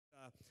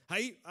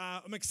Hey,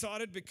 I'm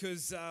excited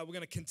because we're going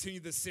to continue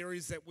the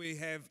series that we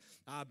have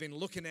been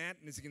looking at.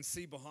 And as you can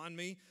see behind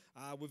me,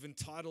 we've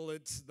entitled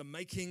it The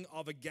Making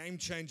of a Game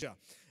Changer.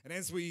 And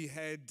as we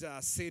had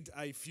said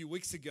a few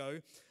weeks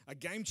ago, a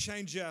game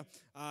changer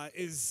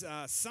is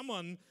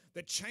someone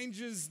that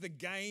changes the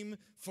game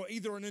for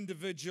either an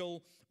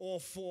individual or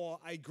for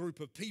a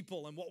group of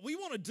people. And what we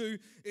want to do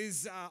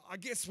is,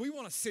 we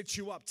want to set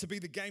you up to be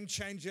the game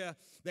changer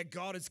that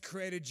God has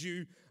created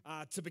you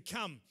to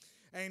become.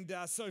 And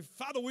so,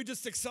 Father, we're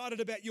just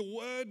excited about your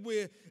word.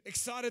 We're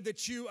excited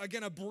that you are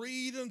going to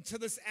breathe into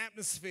this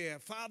atmosphere.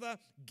 Father,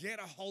 get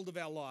a hold of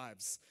our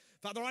lives.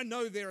 Father, I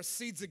know there are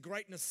seeds of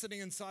greatness sitting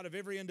inside of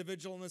every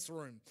individual in this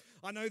room.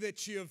 I know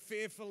that you have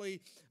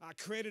fearfully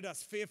created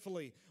us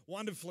fearfully,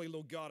 wonderfully,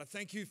 Lord God. I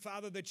thank you,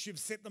 Father, that you've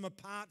set them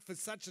apart for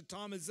such a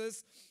time as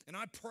this. And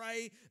I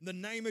pray in the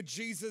name of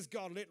Jesus,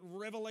 God, let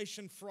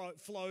revelation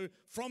flow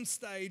from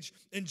stage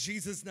in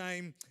Jesus'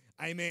 name.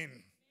 Amen.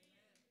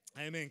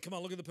 Amen. Come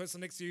on, look at the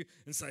person next to you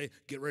and say,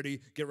 get ready,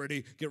 get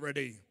ready, get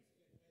ready.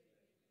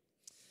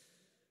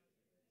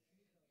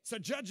 So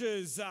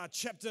Judges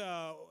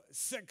chapter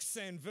 6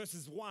 and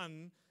verses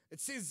 1,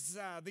 it says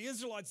the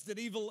Israelites did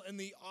evil in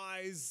the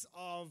eyes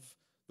of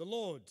the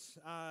Lord.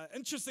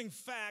 Interesting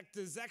fact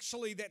is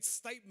actually that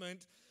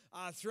statement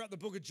throughout the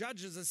book of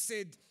Judges is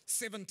said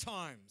 7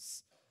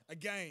 times.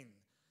 Again,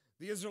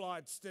 the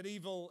Israelites did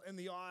evil in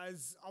the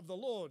eyes of the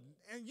Lord.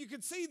 And you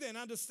could see then,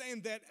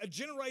 understand that a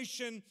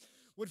generation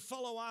would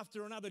follow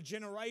after another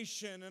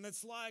generation. And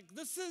it's like,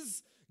 this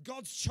is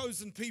God's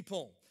chosen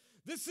people.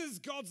 This is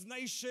God's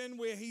nation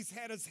where he's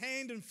had his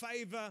hand and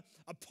favor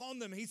upon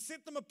them. He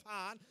set them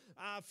apart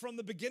from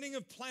the beginning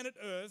of planet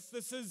Earth.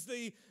 This is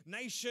the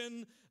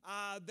nation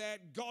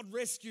that God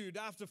rescued.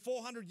 After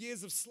 400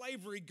 years of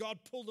slavery, God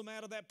pulled them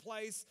out of that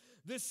place.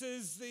 This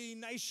is the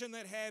nation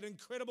that had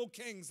incredible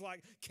kings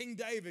like King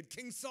David,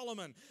 King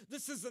Solomon.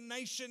 This is a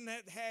nation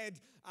that had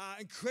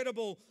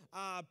incredible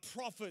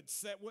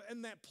prophets that were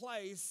in that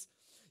place.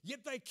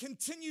 Yet they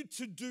continued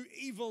to do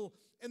evil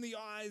in the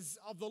eyes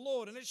of the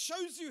Lord. And it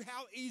shows you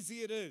how easy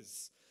it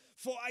is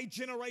for a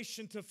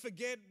generation to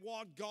forget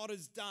what God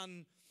has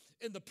done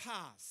in the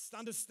past.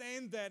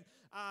 Understand that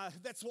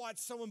that's why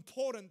it's so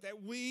important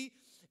that we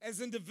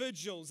as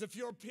individuals, if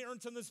you're a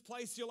parent in this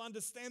place, you'll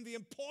understand the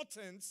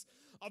importance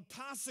of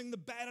passing the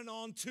baton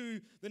on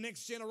to the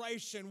next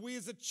generation. We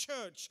as a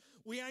church,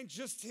 we ain't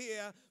just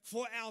here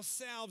for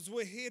ourselves.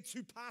 We're here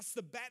to pass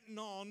the baton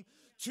on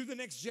to the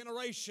next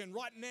generation.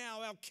 Right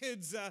now, our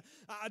kids are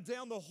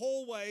down the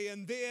hallway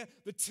and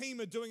the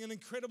team are doing an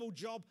incredible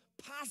job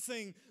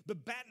passing the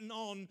baton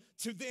on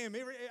to them.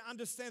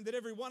 Understand that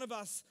every one of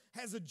us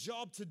has a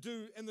job to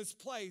do in this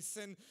place.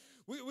 And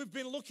we've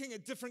been looking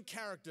at different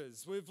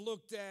characters. We've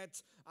looked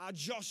at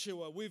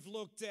Joshua. We've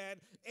looked at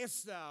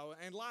Esther.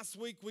 And last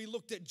week we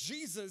looked at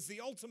Jesus,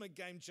 the ultimate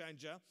game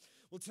changer.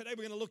 Well, today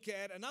we're going to look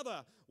at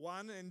another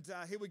one, and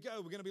here we go.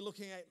 We're going to be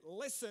looking at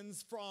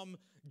lessons from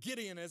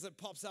Gideon as it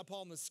pops up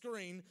on the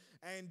screen,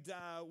 and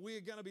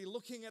we're going to be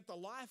looking at the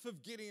life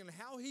of Gideon,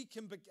 how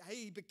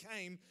he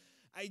became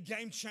a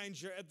game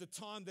changer at the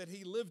time that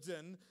he lived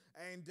in,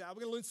 and we're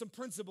going to learn some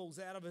principles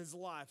out of his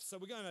life. So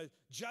we're going to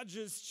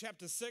Judges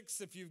chapter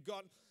 6, if you've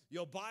got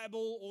your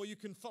Bible, or you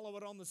can follow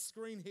it on the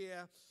screen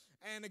here,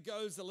 and it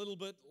goes a little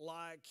bit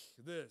like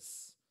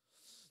this.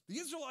 The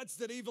Israelites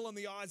did evil in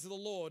the eyes of the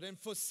Lord, and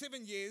for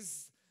 7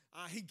 years,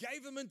 he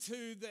gave them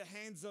into the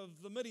hands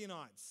of the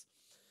Midianites.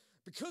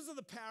 Because of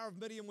the power of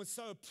Midian was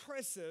so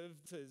oppressive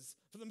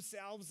for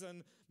themselves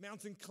in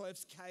mountain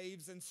cliffs,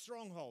 caves, and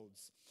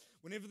strongholds.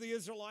 Whenever the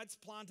Israelites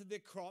planted their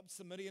crops,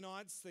 the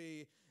Midianites,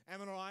 the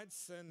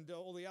Ammonites, and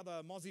all the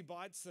other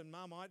Mozibites and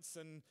Marmites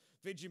and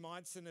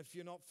Vegemites, and if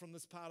you're not from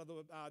this part of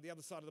the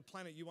other side of the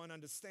planet, you won't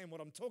understand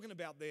what I'm talking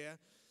about there.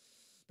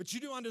 But you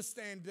do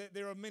understand that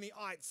there are many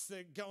ites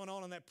that going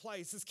on in that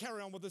place. Let's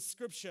carry on with this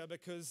scripture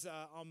because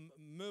I'm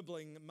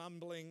mumbling,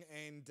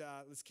 and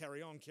let's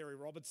carry on. Kerry,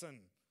 Robertson.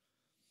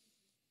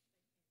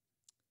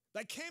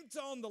 They camped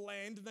on the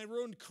land and they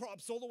ruined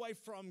crops all the way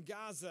from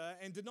Gaza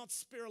and did not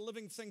spare a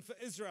living thing for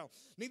Israel,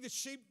 neither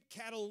sheep,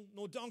 cattle,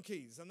 nor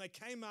donkeys. And they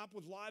came up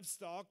with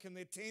livestock in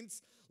their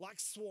tents like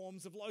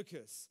swarms of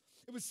locusts.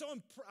 It was so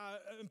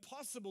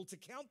impossible to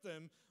count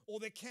them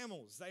or their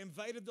camels. They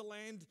invaded the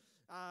land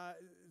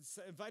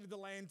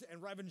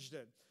and ravaged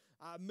it.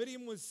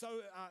 Midian was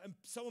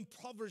so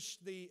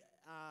impoverished the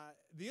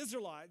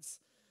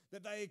Israelites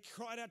that they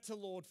cried out to the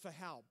Lord for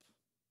help.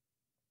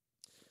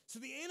 So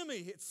the enemy,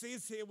 it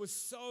says here, was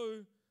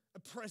so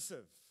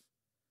oppressive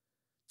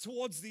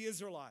towards the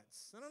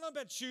Israelites. I don't know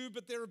about you,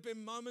 but there have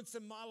been moments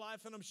in my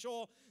life, and I'm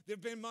sure there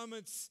have been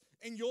moments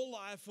in your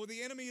life where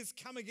the enemy has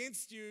come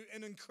against you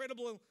in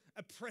incredible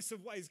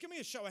oppressive ways. Give me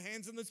a show of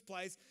hands in this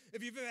place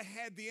if you've ever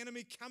had the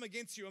enemy come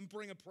against you and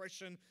bring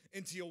oppression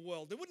into your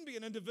world. It wouldn't be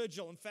an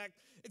individual. In fact,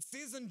 it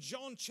says in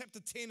John chapter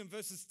 10 and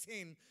verses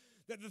 10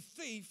 that the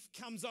thief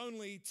comes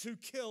only to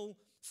kill,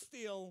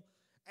 steal,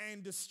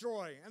 and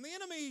destroy. And the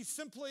enemy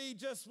simply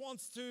just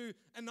wants to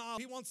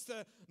annihilate. He wants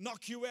to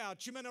knock you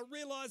out. You may not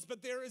realize,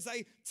 but there is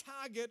a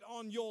target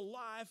on your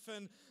life,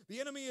 and the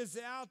enemy is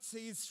out.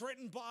 He's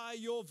threatened by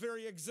your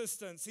very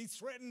existence. He's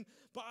threatened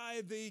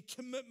by the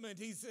commitment.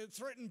 He's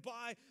threatened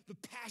by the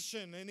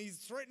passion, and he's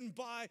threatened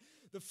by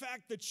the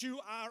fact that you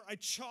are a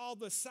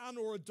child, a son,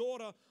 or a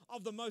daughter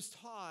of the Most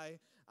High.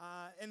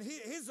 And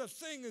here's the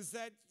thing, is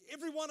that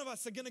every one of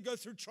us are going to go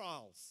through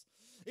trials.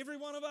 Every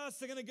one of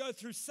us are going to go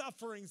through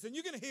sufferings, and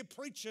you're going to hear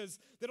preachers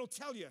that'll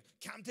tell you,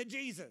 come to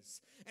Jesus.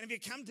 And if you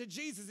come to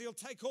Jesus, he'll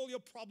take all your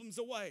problems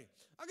away.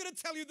 I'm going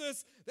to tell you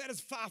this, that is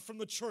far from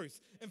the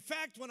truth. In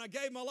fact, when I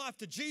gave my life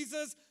to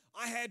Jesus,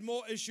 I had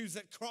more issues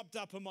that cropped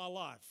up in my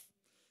life.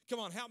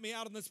 Come on, help me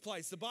out in this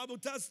place. The Bible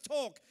does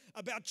talk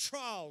about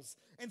trials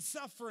and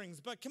sufferings,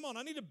 but come on,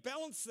 I need to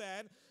balance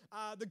that.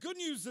 The good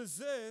news is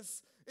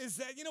this, is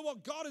that, you know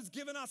what, God has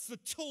given us the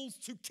tools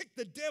to kick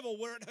the devil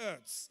where it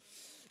hurts.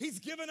 He's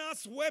given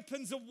us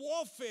weapons of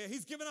warfare.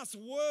 He's given us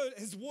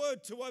his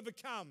word to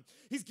overcome.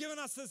 He's given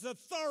us his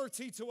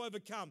authority to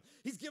overcome.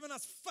 He's given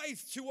us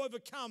faith to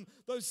overcome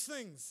those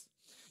things.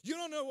 You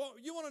want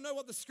to know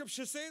what the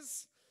scripture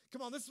says?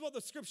 Come on, this is what the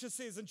scripture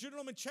says in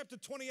Deuteronomy chapter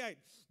 28.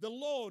 The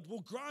Lord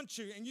will grant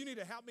you, and you need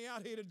to help me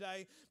out here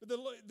today, but the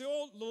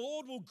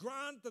Lord will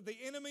grant that the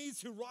enemies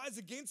who rise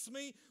against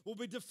me will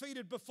be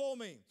defeated before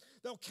me.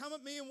 They'll come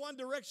at me in one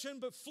direction,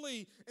 but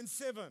flee in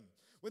seven.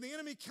 When the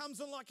enemy comes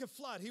in like a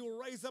flood, he will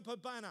raise up a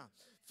banner.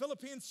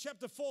 Philippians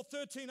chapter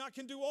 4:13, I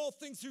can do all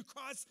things through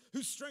Christ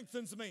who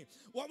strengthens me.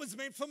 What was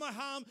meant for my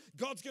harm,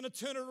 God's going to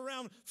turn it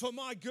around for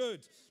my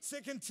good.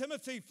 2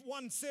 Timothy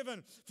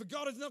 1:7, for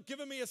God has not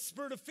given me a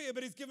spirit of fear,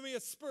 but he's given me a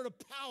spirit of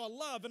power,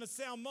 love, and a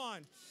sound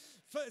mind.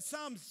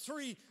 Psalm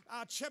 3,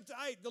 chapter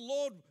 8,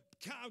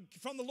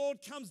 from the Lord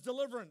comes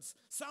deliverance.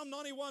 Psalm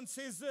 91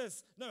 says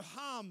this, no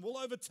harm will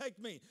overtake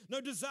me.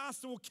 No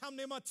disaster will come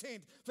near my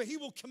tent, for he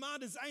will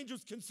command his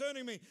angels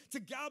concerning me to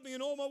guard me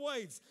in all my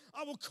ways.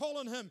 I will call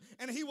on him,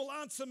 and he will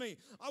answer me.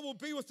 I will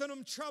be within him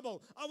in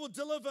trouble. I will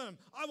deliver him.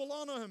 I will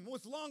honor him.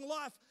 With long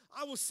life,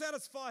 I will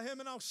satisfy him,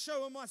 and I'll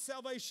show him my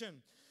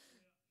salvation.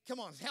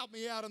 Come on, help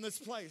me out in this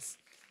place.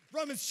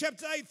 Romans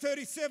chapter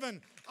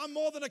 8:37, I'm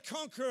more than a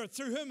conqueror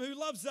through him who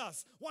loves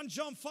us. 1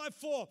 John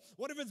 5:4,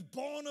 whatever is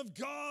born of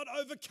God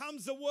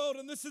overcomes the world,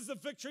 and this is the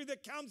victory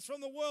that comes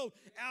from the world,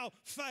 our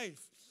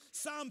faith.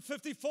 Psalm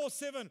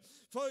 54:7,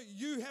 for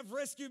you have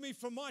rescued me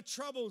from my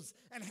troubles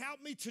and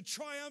helped me to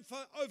triumph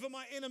over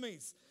my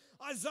enemies.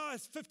 Isaiah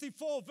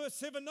 54 verse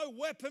 7, no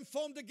weapon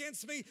formed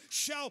against me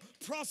shall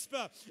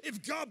prosper.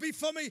 If God be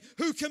for me,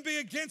 who can be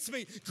against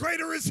me?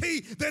 Greater is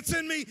he that's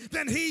in me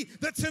than he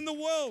that's in the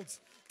world.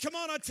 Come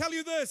on, I tell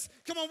you this.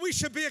 Come on, we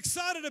should be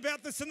excited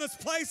about this in this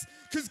place,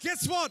 because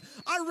guess what?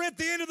 I read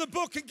the end of the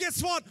book, and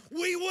guess what?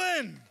 We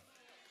win.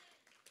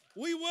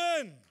 We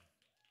win.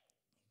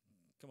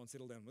 Come on,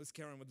 settle down. Let's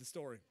carry on with the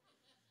story.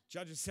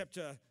 Judges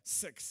chapter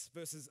 6,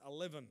 verses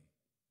 11.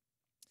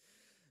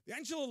 The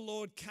angel of the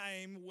Lord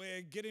came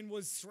where Gideon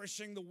was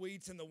threshing the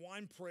wheat in the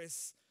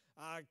winepress,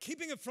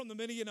 keeping it from the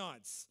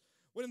Midianites.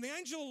 When the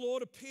angel of the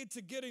Lord appeared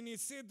to Gideon, he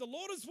said, the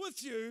Lord is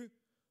with you,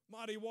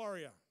 mighty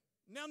warrior.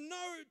 Now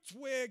note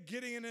where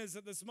Gideon is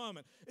at this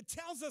moment. It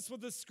tells us with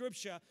this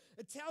scripture,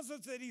 it tells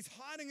us that he's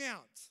hiding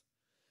out.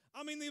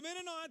 I mean, the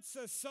Midianites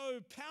are so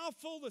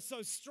powerful, they're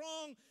so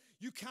strong,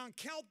 you can't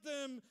count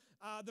them.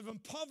 They've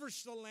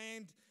impoverished the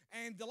land,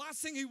 and the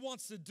last thing he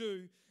wants to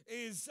do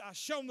is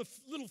show him the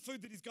little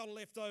food that he's got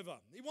left over.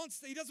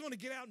 He doesn't want to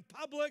get out in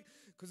public,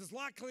 because it's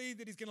likely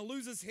that he's going to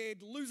lose his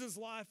head, lose his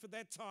life at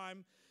that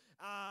time.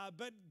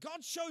 But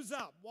God shows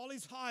up while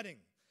he's hiding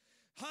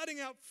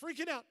out,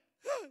 freaking out.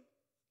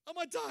 I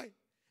might die.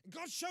 And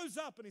God shows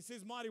up and he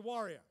says, mighty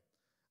warrior.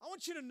 I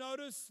want you to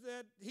notice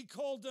that he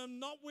called him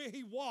not where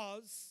he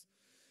was,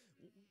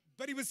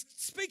 but he was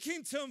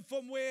speaking to him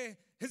from where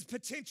his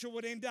potential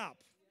would end up.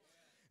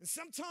 And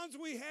sometimes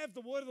we have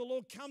the word of the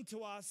Lord come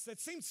to us that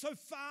seems so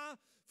far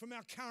from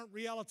our current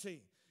reality.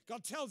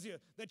 God tells you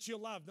that you're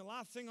loved. The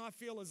last thing I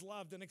feel is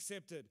loved and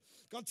accepted.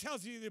 God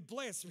tells you you're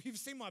blessed. You've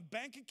seen my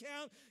bank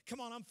account. Come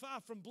on, I'm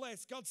far from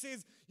blessed. God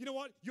says, you know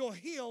what? You're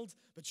healed,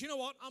 but you know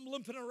what? I'm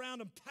limping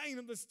around in pain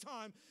at this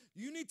time.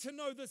 You need to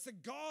know this,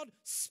 that God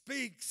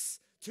speaks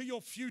to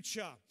your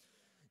future.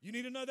 You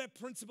need to know that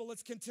principle.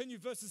 Let's continue,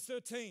 verses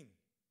 13.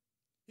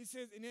 He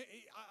says,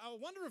 I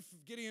wonder if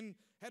Gideon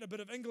had a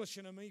bit of English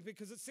in him,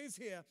 because it says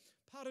here,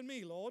 pardon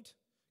me, Lord.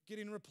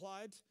 Gideon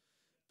replied,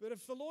 but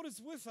if the Lord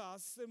is with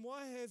us, then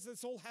why has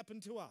this all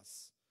happened to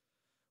us?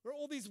 Where are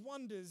all these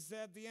wonders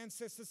that the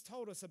ancestors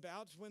told us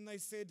about when they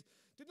said,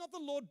 did not the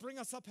Lord bring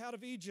us up out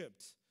of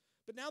Egypt?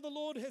 But now the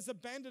Lord has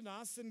abandoned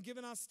us and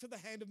given us to the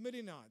hand of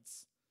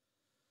Midianites.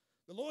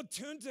 The Lord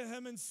turned to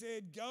him and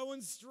said, go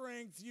in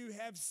strength you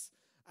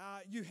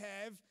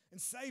have, and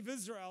save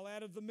Israel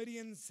out of the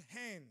Midian's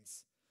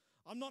hands.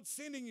 I'm not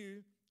sending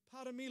you.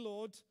 Pardon me,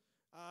 Lord,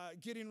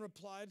 Gideon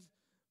replied.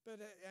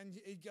 And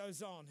he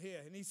goes on here,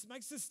 and he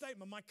makes this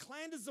statement, my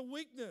clan is the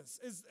weakest,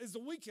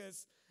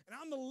 and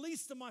I'm the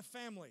least of my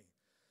family.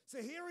 So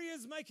here he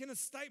is making a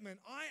statement.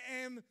 I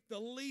am the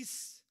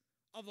least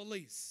of the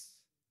least.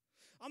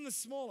 I'm the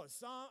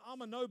smallest. I'm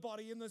a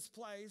nobody in this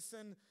place.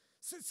 And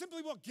so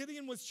simply what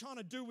Gideon was trying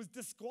to do was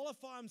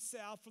disqualify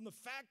himself from the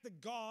fact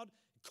that God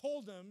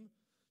called him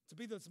to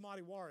be this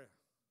mighty warrior.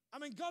 I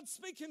mean, God's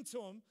speaking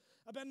to him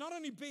about not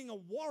only being a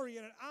warrior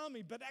in an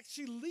army, but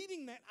actually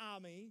leading that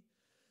army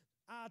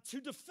to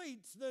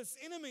defeat this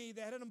enemy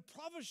that had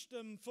impoverished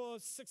him for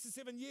 6 or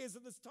 7 years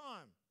at this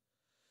time.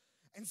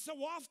 And so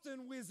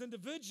often we as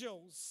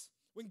individuals,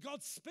 when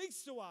God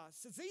speaks to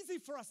us, it's easy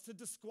for us to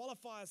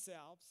disqualify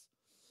ourselves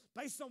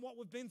based on what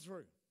we've been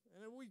through.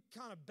 And we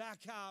kind of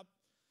back up.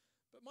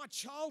 But my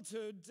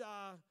childhood,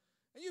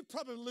 and you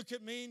probably look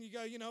at me and you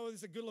go, you know,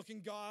 there's a good-looking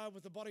guy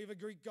with the body of a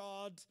Greek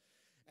god.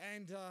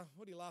 And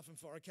what are you laughing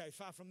for? Okay,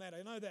 far from that,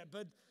 I know that.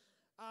 But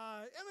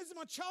in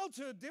my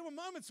childhood, there were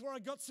moments where I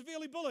got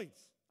severely bullied.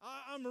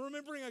 I'm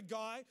remembering a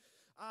guy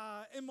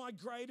in my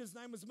grade. His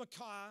name was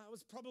Micaiah. I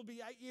was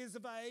probably 8 years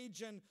of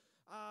age. And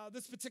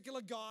this particular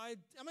guy,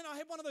 I mean, I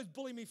had one of those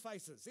bully me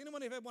faces.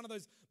 Anyone ever had one of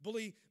those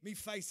bully me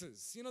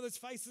faces? You know, those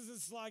faces,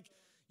 it's like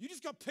you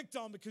just got picked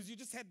on because you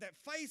just had that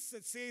face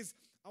that says,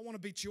 I want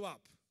to beat you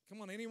up. Come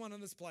on, anyone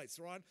in this place,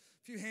 right?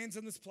 A few hands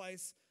in this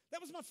place.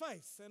 That was my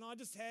face, and I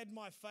just had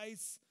my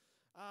face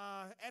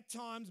at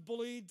times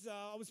bullied.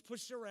 I was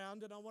pushed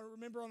around, and I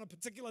remember on a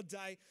particular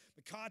day,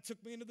 Micaiah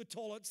took me into the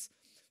toilets,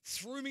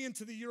 threw me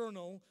into the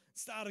urinal,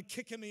 started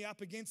kicking me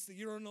up against the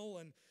urinal,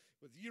 and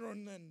with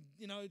urine and,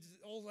 you know,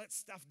 all that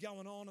stuff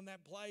going on in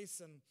that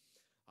place, and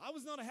I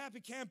was not a happy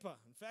camper.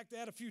 In fact, I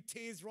had a few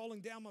tears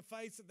rolling down my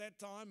face at that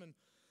time, and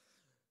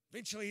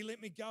eventually he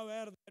let me go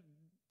out of that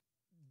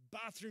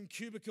bathroom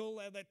cubicle,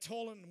 out of that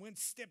toilet, and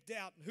stepped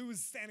out. And who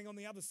was standing on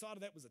the other side of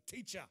that was a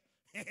teacher.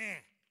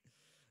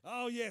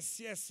 Oh, yes.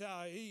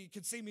 You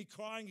could see me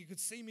crying. You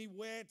could see me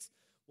wet.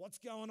 What's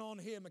going on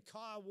here?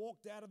 Micaiah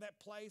walked out of that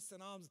place,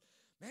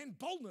 and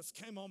boldness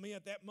came on me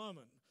at that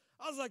moment.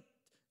 I was like,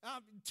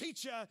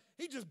 teacher,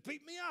 he just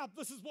beat me up.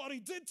 This is what he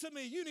did to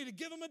me. You need to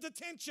give him a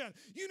detention.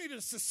 You need to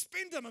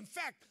suspend him. In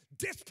fact,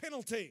 death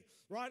penalty,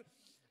 right?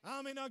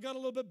 I mean, I got a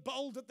little bit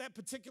bold at that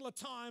particular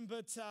time,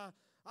 but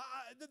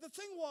the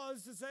thing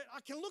is that I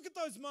can look at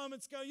those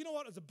moments, go, you know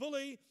what, as a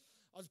bully,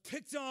 I was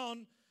picked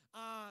on,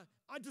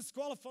 I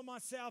disqualify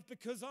myself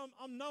because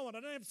I'm no one.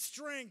 I don't have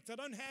strength. I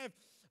don't have,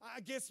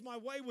 I guess, my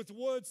way with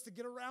words to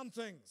get around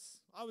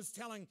things. I was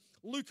telling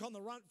Luke on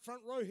the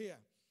front row here,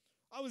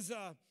 I was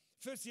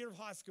first year of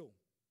high school,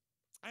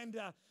 and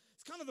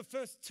it's kind of the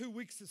first 2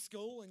 weeks of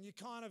school, and you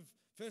kind of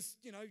first,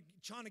 you know,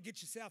 trying to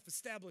get yourself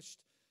established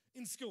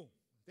in school.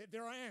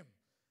 There I am.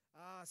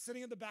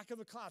 Sitting in the back of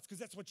the class, because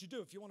that's what you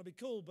do if you want to be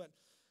cool. But,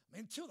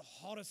 man, two of the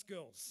hottest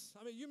girls.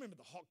 I mean, you remember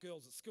the hot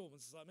girls at school.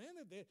 It's like, man,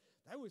 they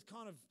was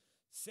kind of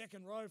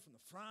second row from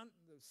the front.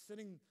 They were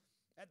sitting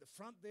at the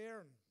front there,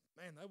 and,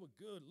 man, they were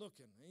good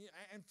looking.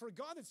 And for a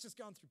guy that's just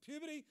gone through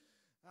puberty,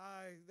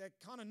 that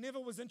kind of never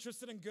was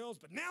interested in girls,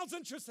 but now's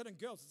interested in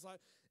girls. It's like,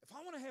 if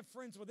I want to have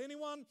friends with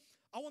anyone,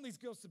 I want these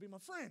girls to be my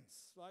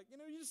friends. Like, you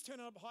know, you just turn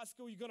up high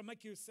school, you've got to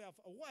make yourself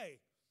a way.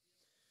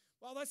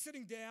 Well, they're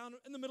sitting down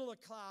in the middle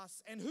of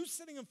class, and who's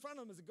sitting in front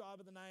of them is a guy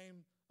by the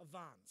name of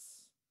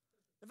Vance.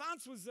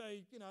 Vance was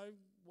a, you know,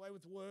 way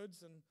with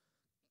words and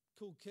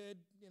cool kid,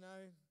 you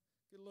know,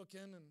 good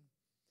looking. And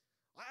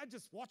I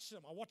just watched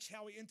him. I watched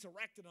how he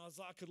interacted, and I was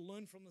like, I could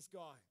learn from this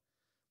guy.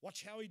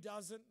 Watch how he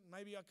does it.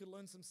 Maybe I could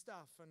learn some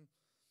stuff. And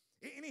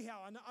anyhow,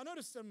 I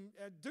noticed him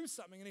do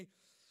something, and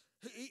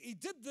he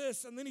did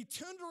this, and then he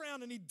turned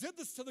around and he did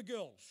this to the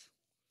girls.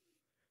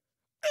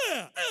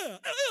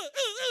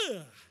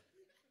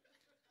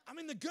 I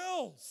mean, the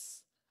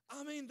girls,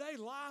 they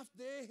laughed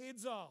their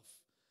heads off.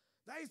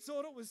 They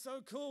thought it was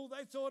so cool.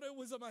 They thought it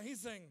was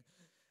amazing.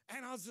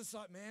 And I was just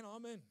like, man,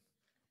 I'm in.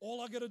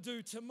 All I got to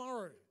do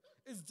tomorrow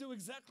is do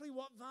exactly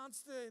what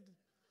Vance did.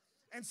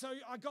 And so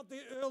I got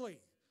there early.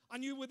 I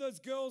knew where those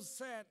girls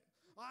sat.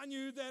 I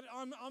knew that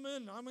I'm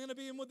in. I'm going to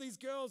be in with these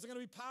girls. They're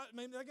going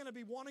to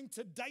be wanting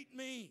to date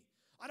me.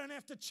 I don't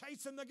have to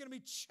chase them. They're going to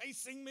be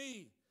chasing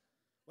me.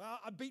 Well,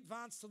 I beat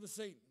Vance to the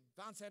seat.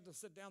 Vance had to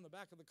sit down the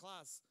back of the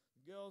class.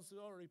 The girls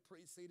were already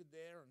pre-seated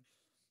there. And,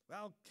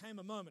 well, came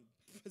a moment.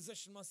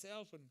 Positioned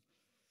myself and...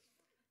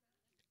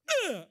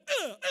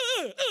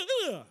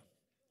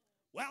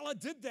 Well, I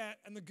did that.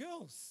 And the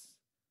girls,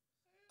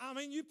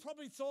 you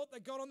probably thought they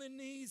got on their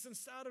knees and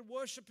started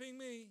worshiping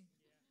me.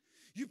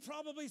 You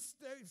probably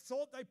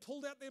thought they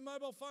pulled out their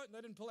mobile phone. They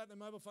didn't pull out their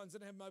mobile phones. They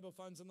didn't have mobile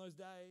phones in those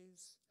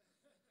days.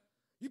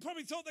 You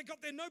probably thought they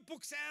got their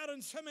notebooks out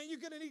and said, man, you're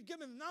going to need to give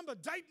me the number.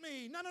 Date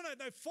me. No.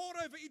 They fought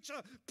over each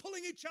other,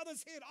 pulling each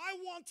other's head. I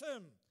want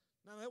him.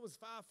 No, that was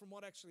far from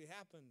what actually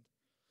happened.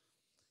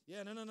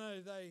 Yeah, no.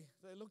 They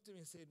looked at me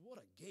and said, what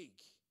a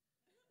geek.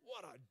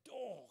 What a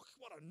dork.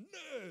 What a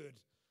nerd.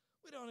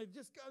 We don't need to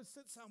just go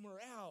sit somewhere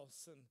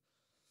else. And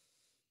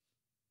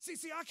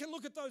See, I can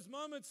look at those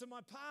moments in my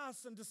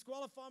past and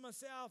disqualify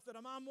myself that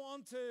I'm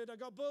unwanted, I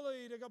got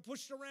bullied, I got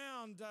pushed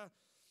around,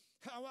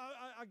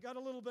 I got a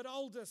little bit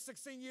older,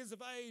 16 years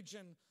of age,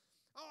 and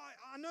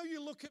I know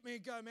you look at me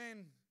and go,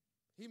 man,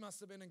 He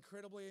must have been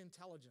incredibly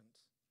intelligent.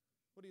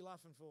 What are you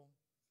laughing for?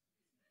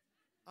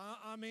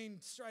 I mean,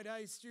 straight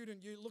A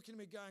student, you looking at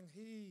me going,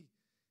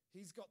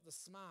 he's got the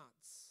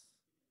smarts.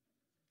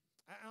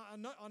 I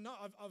know,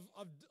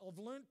 I've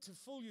learned to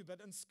fool you, but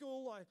in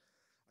school, I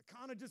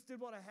kind of just did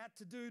what I had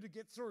to do to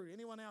get through.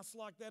 Anyone else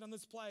like that in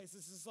this place?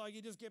 It's just like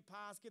you just get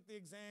past, get the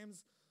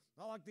exams.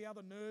 Not like the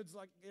other nerds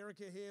like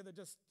Erica here that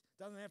just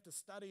doesn't have to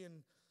study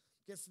and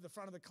gets to the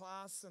front of the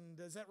class. And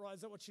is that right?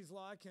 Is that what she's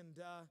like? And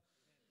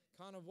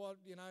kind of what,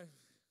 yeah,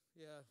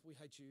 we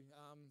hate you.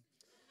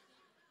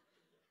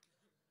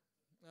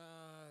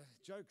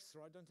 Jokes,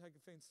 right? Don't take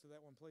offense to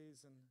that one,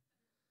 please.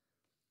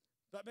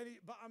 But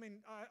I mean,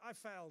 I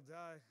failed.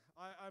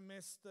 I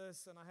missed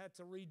this, and I had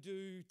to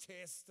redo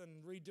tests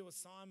and redo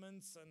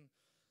assignments. And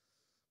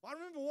I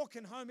remember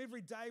walking home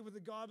every day with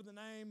a guy by the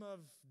name of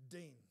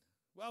Dean.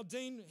 Well,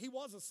 Dean, he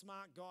was a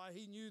smart guy.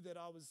 He knew that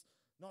I was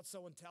not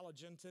so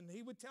intelligent, and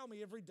he would tell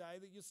me every day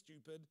that you're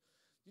stupid.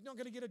 You're not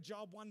going to get a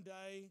job one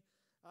day.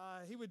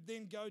 He would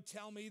then go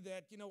tell me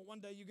that, one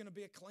day you're going to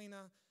be a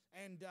cleaner.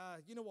 And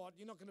you know what?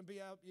 You're not going to be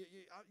able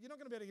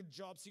to get a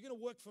job. So you're going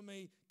to work for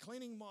me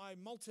cleaning my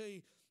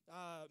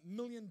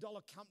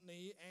multi-million-dollar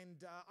company,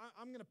 and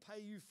I'm going to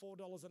pay you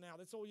 $4 an hour.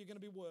 That's all you're going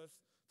to be worth,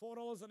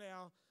 $4 an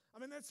hour. I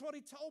mean, that's what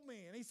he told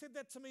me. And he said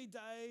that to me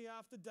day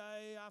after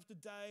day after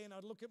day. And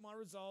I'd look at my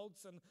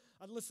results, and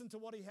I'd listen to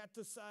what he had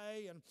to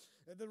say, and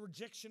the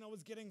rejection I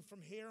was getting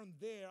from here and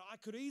there. I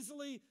could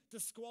easily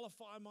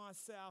disqualify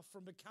myself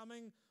from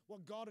becoming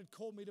what God had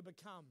called me to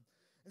become.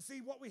 And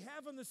see, what we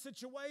have in this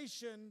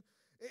situation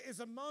is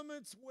a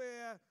moment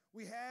where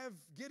we have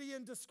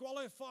Gideon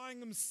disqualifying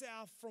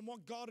himself from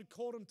what God had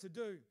called him to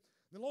do.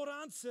 The Lord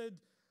answered,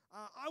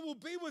 I will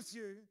be with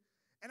you,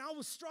 and I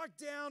will strike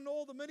down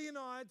all the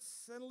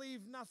Midianites and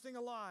leave nothing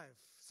alive.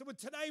 So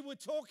today we're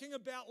talking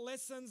about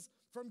lessons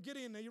from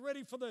Gideon. Are you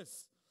ready for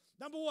this?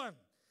 Number one,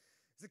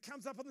 as it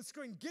comes up on the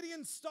screen,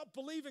 Gideon stopped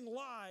believing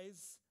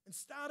lies and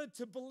started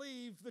to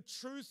believe the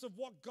truth of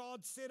what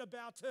God said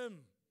about him.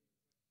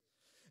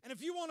 And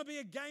if you want to be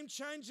a game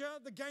changer,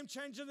 the game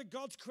changer that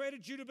God's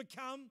created you to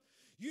become,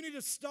 you need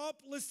to stop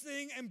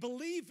listening and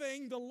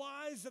believing the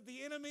lies that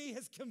the enemy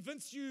has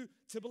convinced you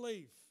to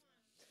believe.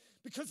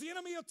 Because the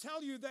enemy will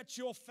tell you that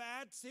you're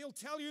fat. He'll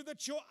tell you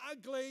that you're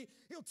ugly.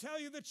 He'll tell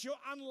you that you're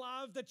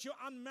unloved, that you're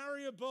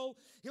unmarriable.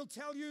 He'll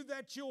tell you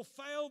that you'll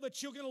fail,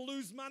 that you're going to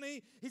lose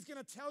money. He's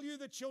going to tell you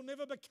that you'll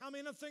never become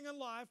anything in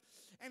life.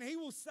 And he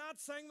will start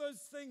saying those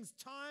things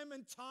time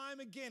and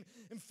time again.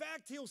 In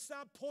fact, he'll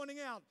start pointing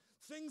out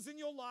things in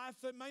your life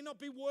that may not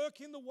be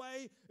working the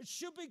way it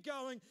should be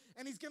going.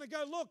 And he's going to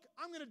go, look,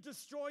 I'm going to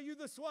destroy you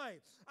this way.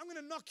 I'm going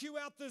to knock you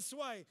out this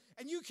way.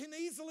 And you can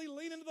easily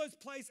lean into those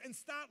places and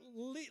start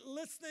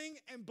listening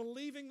and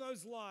believing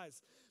those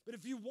lies. But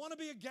if you want to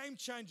be a game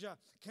changer,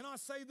 can I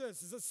say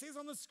this? As it says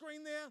on the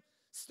screen there,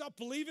 stop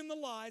believing the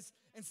lies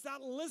and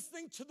start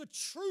listening to the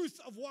truth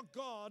of what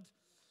God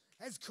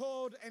has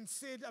called and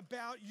said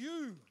about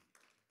you.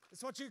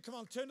 That's what come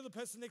on, turn to the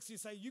person next to you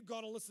and say, you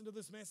got to listen to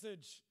this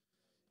message.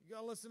 You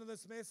got to listen to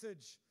this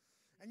message.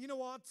 And you know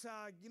what?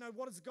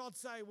 What does God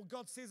say? Well,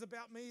 God says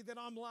about me that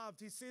I'm loved.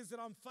 He says that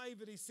I'm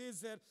favored. He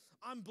says that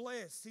I'm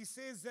blessed. He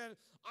says that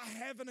I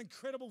have an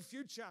incredible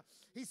future.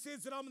 He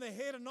says that I'm the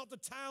head and not the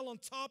tail, on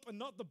top and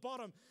not the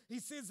bottom. He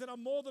says that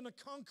I'm more than a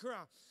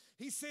conqueror.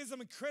 He says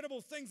I'm incredible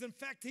things. In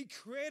fact, he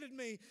created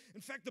me.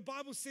 In fact, the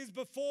Bible says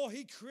before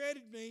he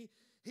created me,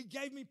 he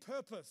gave me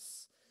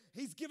purpose.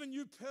 He's given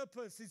you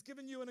purpose. He's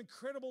given you an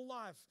incredible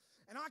life.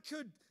 And I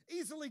could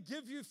easily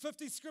give you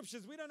 50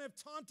 scriptures. We don't have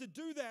time to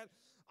do that,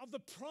 of the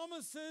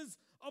promises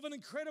of an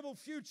incredible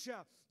future,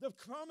 the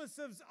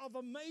promises of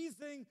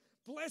amazing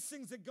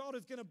blessings that God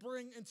is going to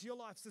bring into your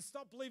life. So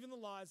stop believing the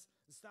lies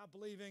and start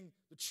believing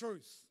the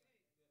truth.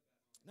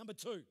 Number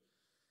two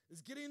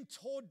is Gideon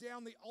tore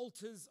down the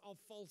altars of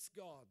false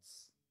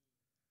gods.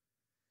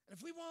 And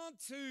if we want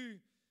to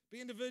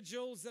be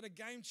individuals that are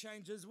game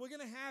changers, we're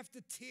going to have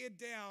to tear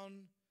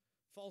down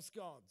false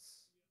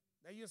gods.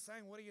 Now you're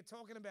saying, what are you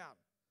talking about?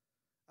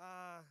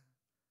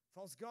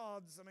 False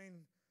gods, I mean,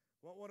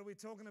 what are we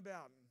talking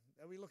about?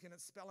 Are we looking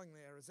at spelling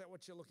there? Is that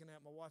what you're looking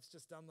at? My wife's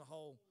just done the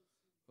whole,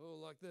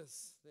 like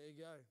this. There you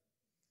go.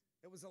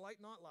 It was a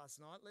late night last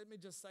night. Let me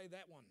just say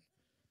that one.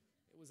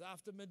 It was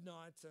after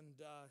midnight, and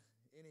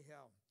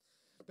anyhow.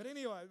 But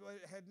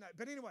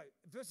anyway,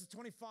 verses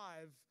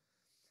 25,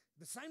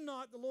 the same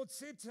night the Lord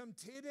said to him,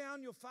 tear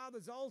down your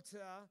father's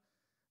altar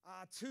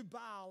to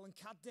Baal and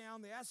cut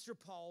down the Asherah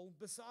pole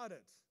beside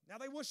it. Now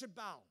they worship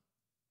Baal.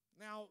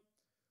 Now,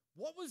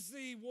 what was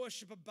the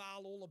worship of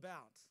Baal all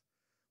about?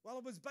 Well,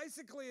 it was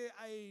basically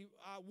a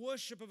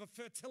worship of a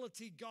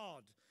fertility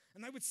god.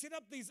 And they would set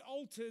up these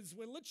altars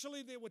where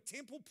literally there were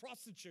temple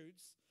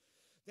prostitutes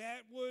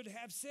that would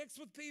have sex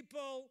with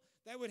people.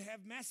 They would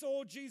have mass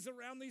orgies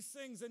around these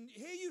things. And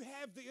here you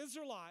have the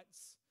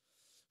Israelites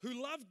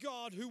who loved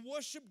God, who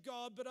worshiped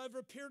God, but over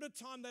a period of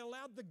time they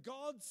allowed the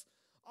gods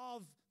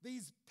of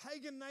these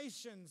pagan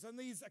nations and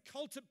these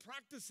occultic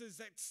practices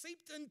that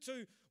seeped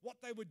into what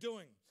they were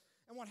doing.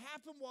 And what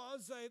happened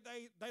was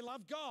they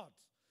loved God,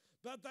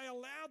 but they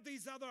allowed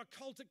these other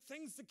occultic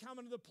things to come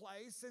into the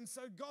place. And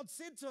so God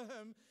said to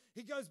him,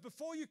 he goes,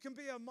 before you can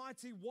be a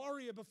mighty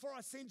warrior, before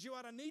I send you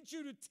out, I need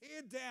you to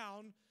tear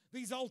down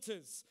these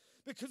altars,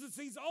 because it's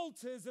these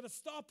altars that are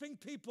stopping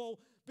people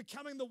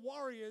becoming the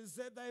warriors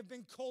that they've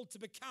been called to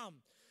become.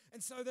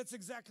 And so that's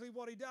exactly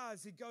what he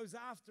does. He goes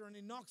after and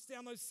he knocks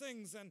down those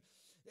things. And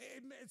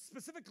it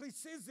specifically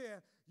says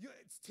there,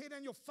 tear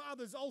down your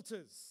father's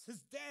altars.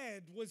 His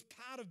dad was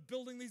part of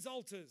building these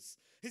altars.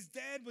 His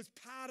dad was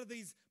part of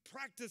these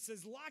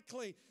practices.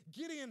 Likely,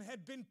 Gideon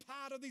had been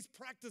part of these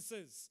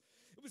practices.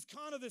 It was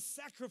kind of this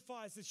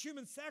sacrifice, this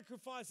human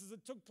sacrifices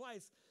that took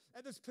place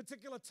at this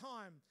particular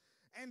time.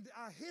 And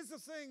here's the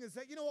thing is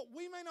that, you know what,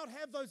 we may not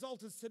have those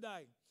altars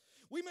today.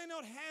 We may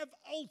not have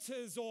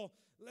altars, or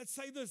let's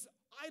say this,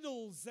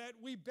 idols that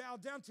we bow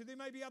down to. There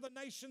may be other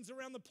nations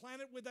around the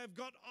planet where they've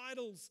got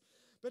idols.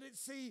 But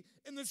see,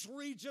 in this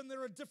region,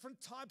 there are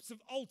different types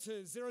of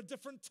altars. There are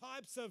different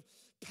types of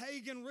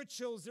pagan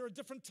rituals. There are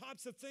different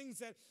types of things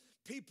that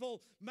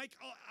people make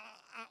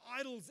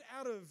idols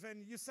out of.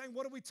 And you're saying,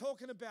 what are we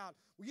talking about?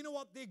 Well, you know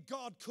what? Their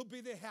God could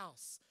be their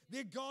house.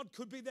 Their God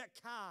could be that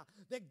car.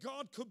 Their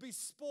God could be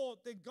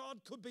sport. Their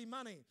God could be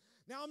money.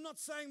 Now, I'm not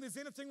saying there's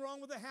anything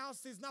wrong with a house.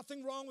 There's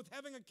nothing wrong with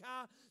having a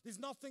car. There's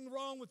nothing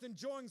wrong with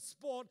enjoying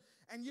sport.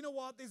 And you know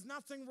what? There's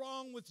nothing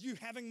wrong with you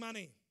having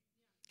money.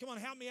 Come on,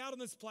 help me out in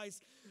this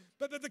place.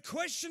 But the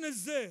question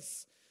is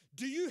this.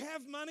 Do you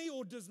have money,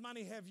 or does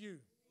money have you?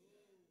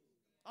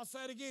 I'll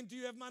say it again. Do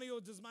you have money, or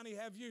does money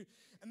have you?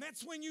 And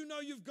that's when you know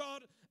you've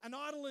got an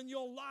idol in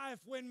your life,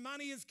 when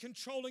money is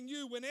controlling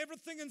you, when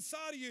everything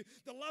inside of you,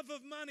 the love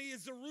of money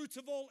is the root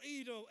of all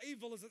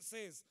evil, as it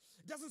says.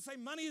 It doesn't say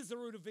money is the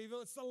root of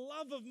evil. It's the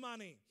love of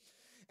money.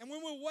 And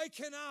when we're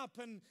waking up,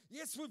 and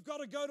yes, we've got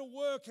to go to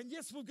work, and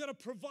yes, we've got to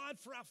provide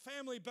for our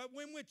family, but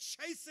when we're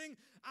chasing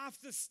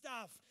after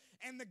stuff,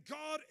 and the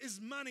God is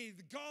money,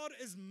 the God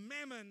is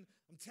mammon,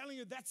 I'm telling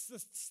you,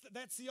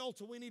 that's the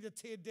altar we need to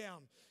tear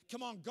down.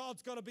 Come on,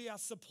 God's got to be our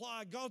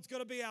supplier. God's got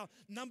to be our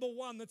number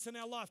one that's in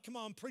our life. Come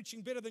on, I'm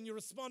preaching better than you're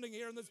responding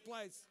here in this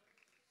place.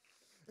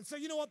 And so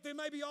you know what? There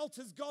may be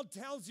altars God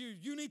tells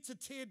you need to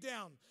tear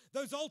down.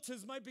 Those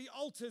altars may be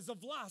altars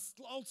of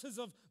lust, altars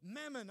of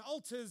mammon,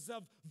 altars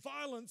of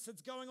violence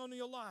that's going on in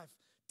your life.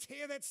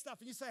 Tear that stuff.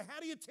 And you say, how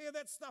do you tear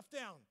that stuff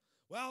down?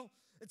 Well,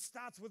 it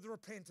starts with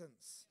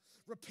repentance.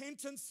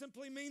 Repentance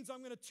simply means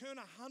I'm going to turn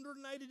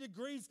 180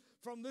 degrees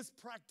from this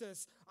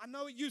practice. I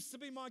know it used to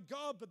be my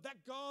God, but that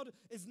God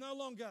is no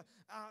longer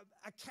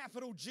a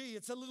capital G.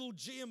 It's a little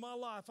g in my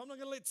life. I'm not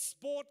going to let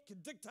sport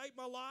dictate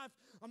my life.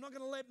 I'm not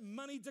going to let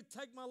money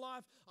dictate my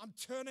life. I'm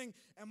turning,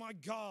 and my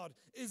God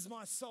is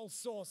my sole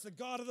source, the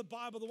God of the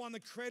Bible, the one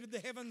that created the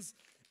heavens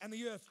and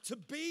the earth. To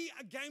be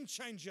a game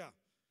changer,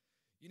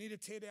 you need to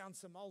tear down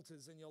some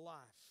altars in your life.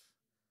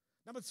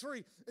 Number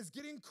 3 is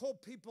Gideon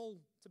called people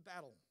to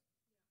battle.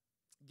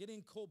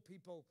 Gideon called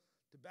people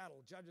to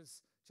battle.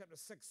 Judges chapter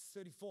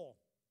 6:34.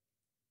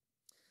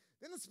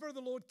 Then the Spirit of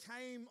the Lord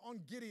came on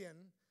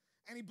Gideon,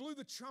 and he blew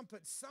the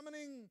trumpet,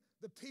 summoning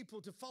the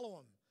people to follow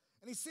him.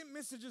 And he sent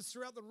messages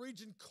throughout the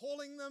region,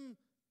 calling them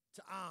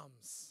to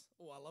arms.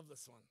 Oh, I love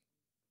this one.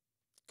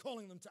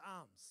 Calling them to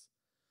arms.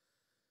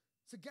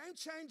 So game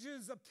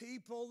changers are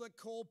people that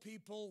call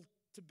people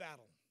to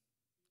battle.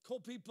 Call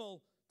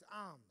people to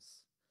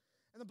arms.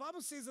 And the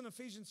Bible says in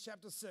Ephesians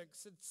chapter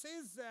 6, it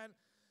says that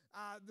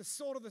the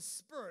sword of the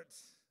Spirit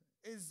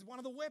is one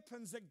of the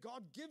weapons that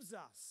God gives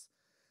us.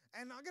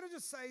 And I'm going to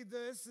just say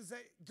this, is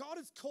that God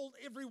has called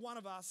every one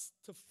of us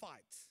to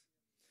fight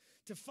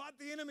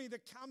the enemy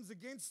that comes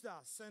against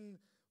us. And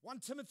 1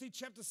 Timothy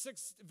chapter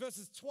 6,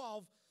 verses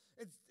 12,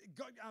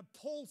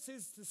 Paul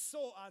says to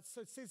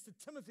says to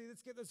Timothy,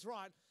 let's get this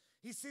right,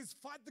 he says,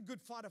 fight the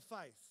good fight of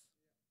faith.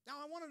 Now,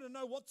 I wanted to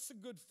know, what's a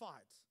good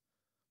fight?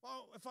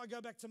 Well, if I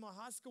go back to my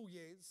high school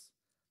years,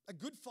 a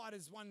good fight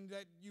is one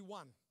that you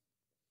won.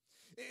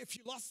 If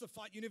you lost the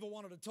fight, you never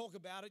wanted to talk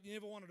about it. You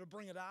never wanted to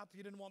bring it up.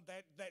 You didn't want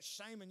that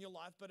shame in your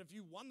life. But if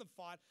you won the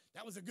fight,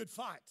 that was a good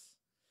fight,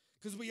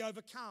 because we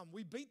overcome.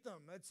 We beat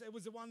them. It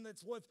was the one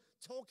that's worth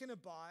talking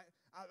about.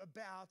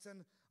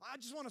 And I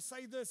just want to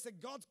say this,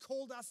 that God's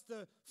called us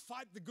to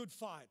fight the good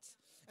fight.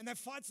 And that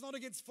fight's not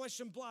against flesh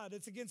and blood.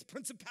 It's against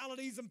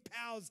principalities and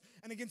powers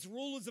and against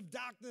rulers of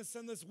darkness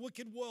in this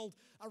wicked world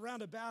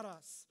around about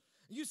us.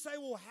 You say,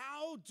 well,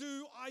 how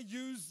do I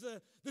use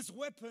this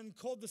weapon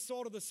called the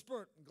sword of the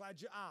Spirit? I'm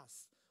glad you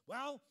asked.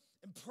 Well,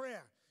 in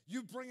prayer,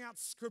 you bring out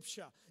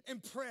scripture. In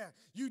prayer,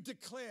 you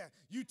declare.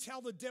 You tell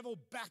the devil,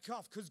 back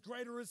off, because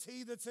greater is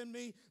he that's in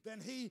me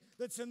than he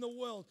that's in the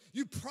world.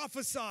 You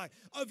prophesy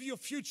over your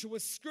future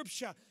with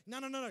scripture. No.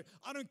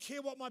 I don't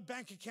care what my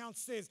bank account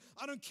says.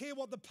 I don't care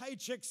what the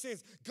paycheck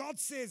says. God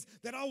says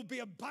that I will be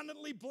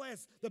abundantly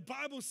blessed. The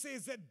Bible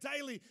says that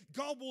daily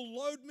God will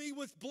load me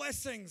with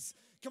blessings.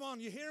 Come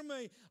on, you hear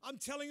me? I'm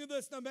telling you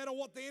this, no matter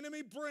what the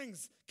enemy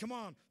brings, come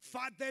on,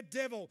 fight that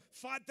devil,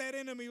 fight that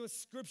enemy with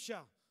scripture.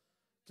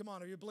 Come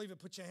on, if you believe it,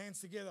 put your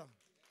hands together.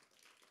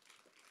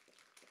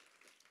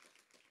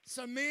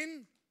 So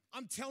men,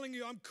 I'm telling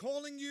you, I'm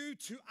calling you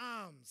to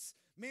arms.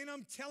 Men,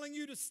 I'm telling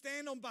you to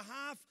stand on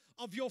behalf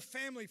of your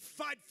family.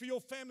 Fight for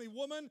your family.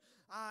 Women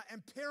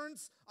and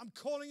parents, I'm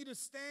calling you to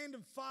stand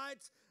and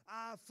fight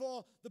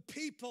for the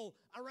people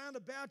around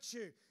about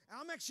you. And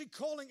I'm actually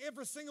calling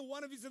every single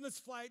one of you in this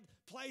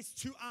place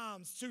to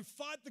arms, to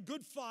fight the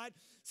good fight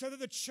so that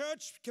the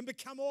church can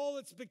become all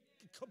it's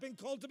been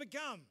called to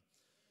become.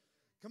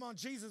 Come on,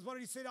 Jesus, what did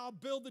he say? I'll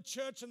build the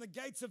church and the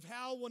gates of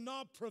hell will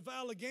not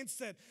prevail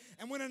against it.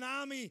 And when an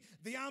army,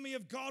 the army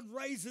of God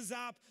raises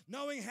up,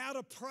 knowing how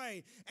to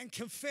pray and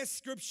confess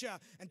scripture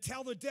and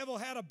tell the devil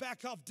how to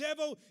back off.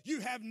 Devil, you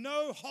have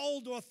no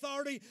hold or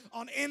authority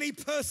on any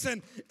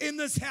person in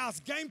this house.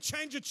 Game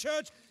Changer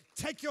Church,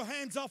 take your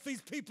hands off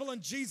these people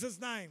in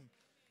Jesus' name.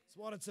 That's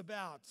what it's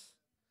about.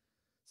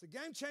 So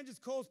Game Changers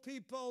calls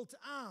people to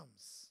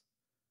arms.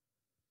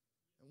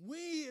 And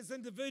we as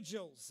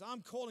individuals,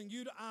 I'm calling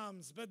you to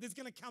arms, but there's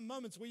going to come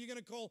moments where you're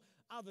going to call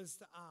others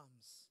to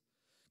arms.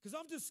 Because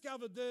I've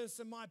discovered this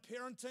in my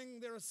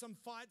parenting. There are some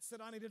fights that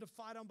I needed to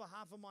fight on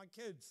behalf of my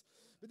kids.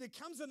 But there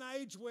comes an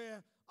age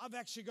where I've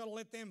actually got to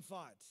let them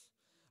fight.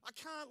 I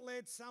can't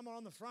let someone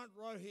on the front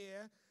row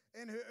here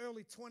in her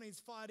early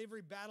 20s fight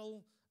every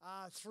battle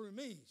through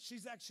me.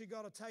 She's actually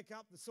got to take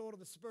up the sword of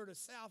the Spirit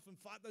herself and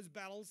fight those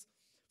battles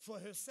for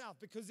herself,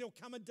 because there'll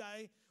come a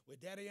day where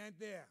Daddy ain't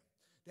there.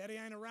 Daddy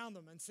ain't around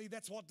them. And see,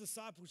 that's what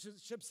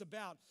discipleship's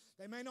about.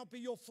 They may not be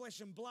your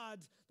flesh and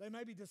blood. They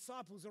may be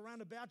disciples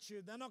around about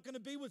you. They're not going to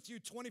be with you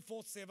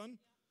 24/7.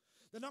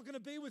 They're not going to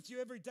be with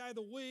you every day of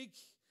the week.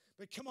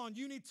 But come on,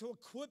 you need to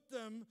equip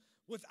them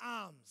with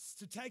arms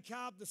to take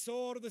up the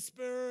sword of the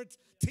Spirit,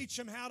 teach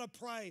them how to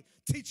pray,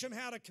 teach them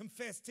how to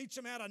confess, teach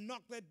them how to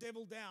knock that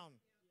devil down.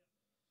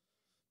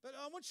 But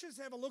I want you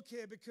to have a look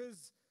here,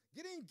 because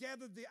Gideon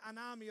gathered an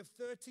army of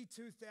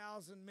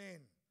 32,000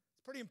 men.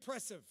 It's pretty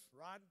impressive,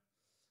 right?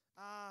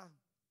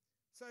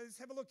 So let's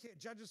have a look here.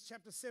 Judges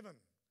chapter 7,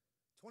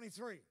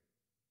 23.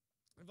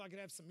 If I could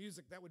have some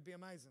music, that would be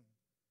amazing.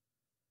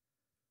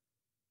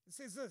 It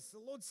says this: the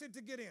Lord said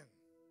to Gideon,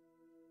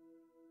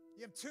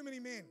 you have too many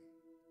men.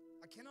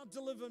 I cannot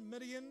deliver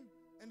Midian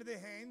into their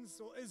hands,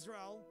 or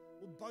Israel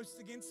will boast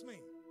against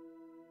me.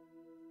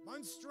 My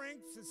own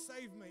strength has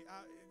saved me,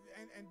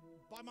 and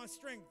by my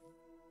strength,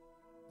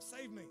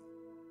 save me.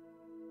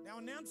 Now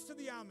announce to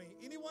the army,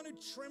 anyone who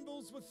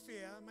trembles with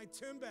fear may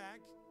turn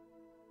back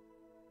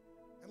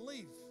and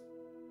leave.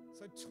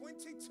 So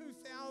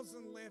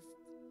 22,000 left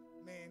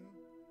men,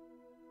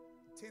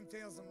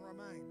 10,000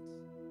 remained.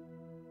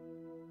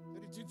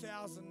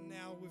 32,000,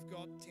 now we've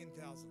got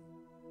 10,000.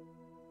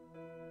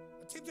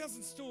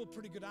 10,000 is still a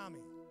pretty good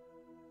army.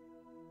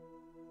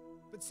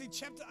 But see,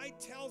 chapter 8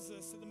 tells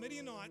us that the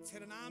Midianites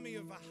had an army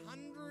of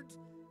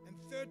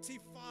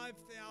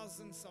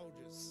 135,000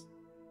 soldiers.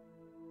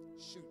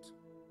 Shoot.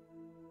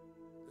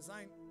 This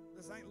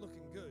ain't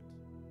looking good.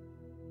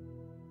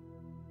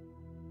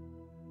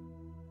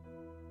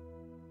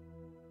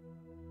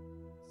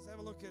 Let's have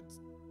a look at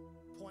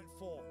point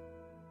 4.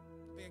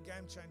 Be a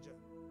game changer.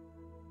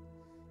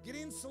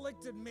 Gideon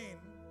selected men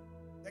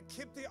that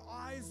kept their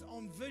eyes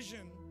on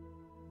vision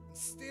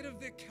instead of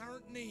their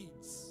current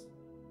needs.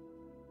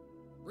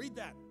 Read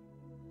that.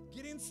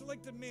 Gideon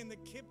selected men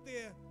that kept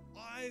their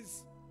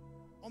eyes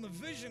on the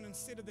vision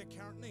instead of their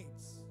current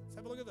needs. Let's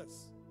have a look at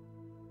this.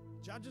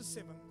 Judges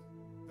 7,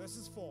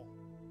 verses 4.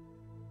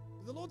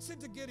 The Lord said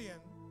to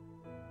Gideon,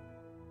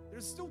 there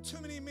are still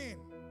too many men.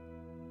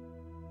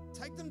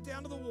 Take them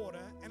down to the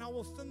water, and I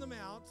will thin them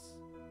out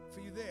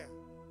for you there.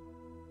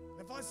 And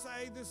if I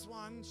say this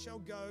one shall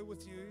go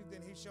with you,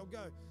 then he shall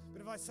go.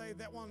 But if I say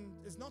that one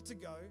is not to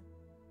go,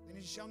 then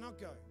he shall not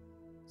go.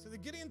 So the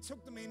Gideon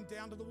took the men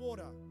down to the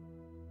water.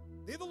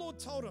 There the Lord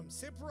told him,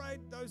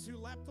 separate those who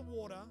lap the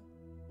water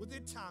with their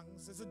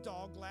tongues as a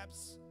dog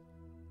laps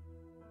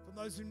from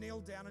those who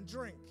kneel down and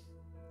drink.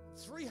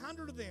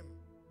 300 of them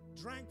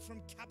drank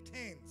from cupped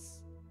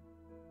hands,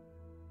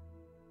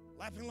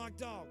 lapping like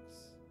dogs.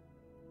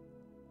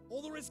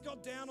 All the rest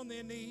got down on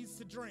their knees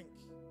to drink.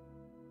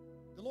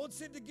 The Lord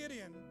said to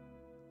Gideon,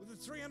 with the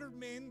 300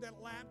 men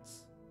that lapped,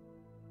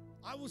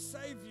 I will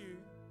save you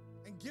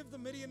and give the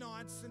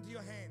Midianites into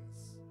your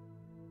hands.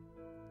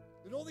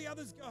 Let all the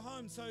others go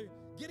home. So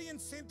Gideon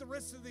sent the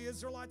rest of the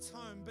Israelites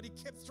home, but he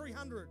kept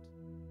 300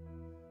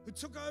 who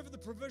took over the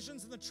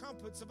provisions and the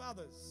trumpets of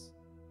others.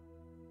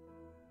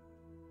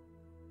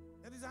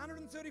 Now there's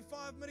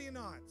 135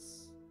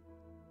 Midianites,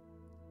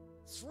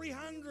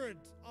 300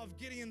 of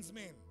Gideon's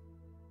men.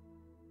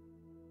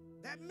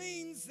 That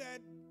means that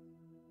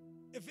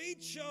if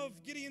each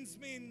of Gideon's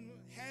men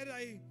had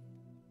a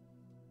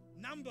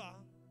number,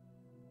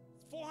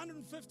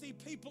 450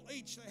 people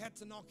each they had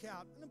to knock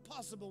out. An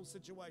impossible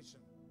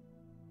situation.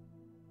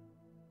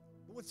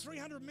 But with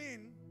 300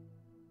 men,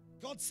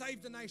 God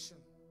saved the nation.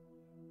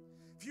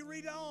 If you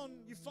read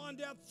on, you find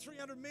out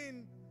 300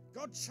 men,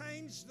 God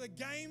changed the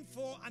game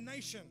for a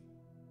nation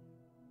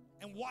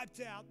and wiped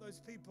out those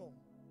people.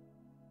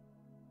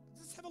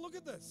 Just have a look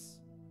at this.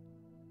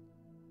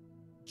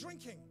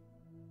 Drinking,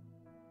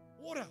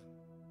 water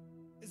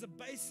is a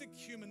basic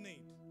human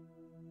need.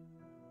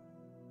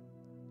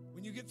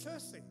 When you get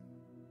thirsty,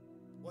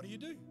 what do? You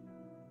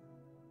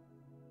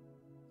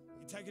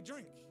take a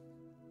drink.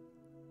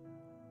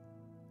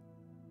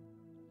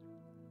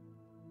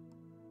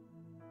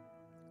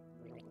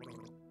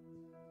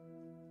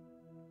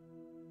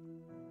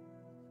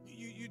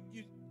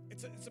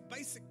 It's a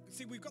basic,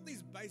 see, we've got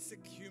these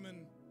basic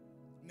human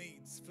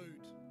needs: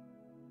 food,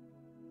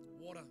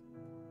 water,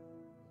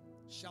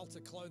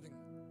 shelter, clothing.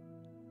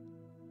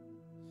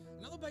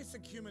 Another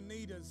basic human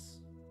need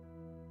is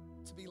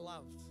to be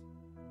loved.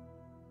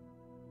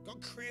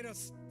 God created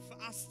us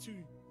for us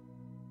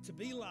to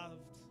be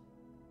loved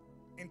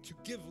and to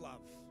give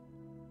love.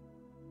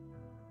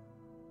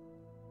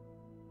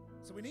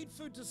 So we need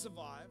food to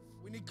survive.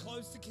 We need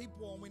clothes to keep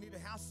warm. We need a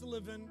house to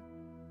live in.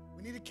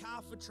 We need a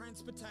car for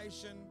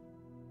transportation.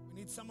 We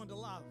need someone to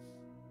love.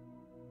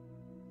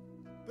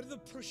 But if the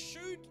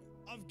pursuit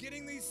of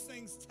getting these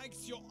things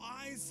takes your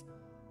eyes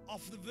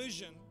off the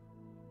vision,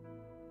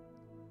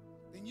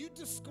 then you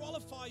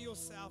disqualify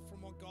yourself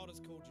from what God has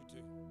called you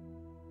to.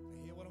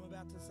 You hear what I'm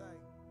about to say?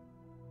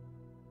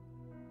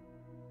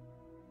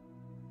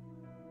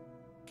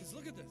 Because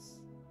look at this.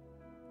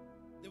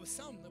 There were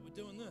some that were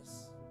doing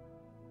this.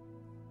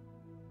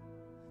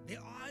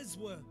 Their eyes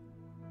were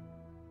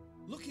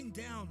looking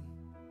down,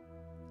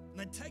 and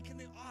they'd taken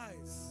their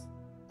eyes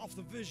off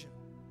the vision.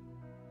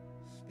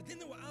 But then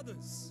there were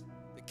others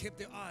that kept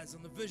their eyes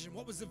on the vision.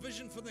 What was the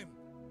vision for them?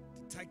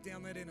 To take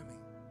down that enemy.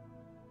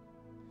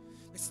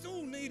 They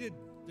still needed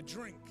the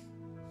drink.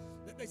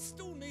 They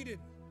still needed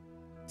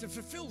to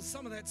fulfill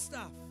some of that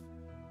stuff.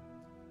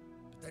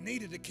 But they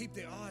needed to keep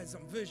their eyes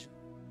on vision.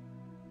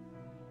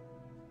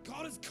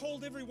 God has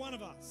called every one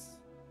of us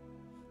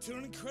to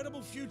an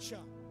incredible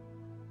future.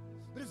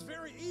 But it's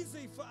very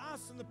easy for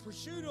us in the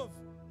pursuit of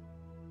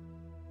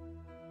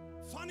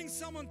finding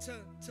someone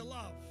to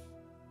love,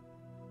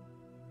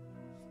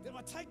 that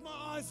I take my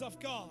eyes off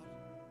God.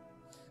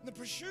 In the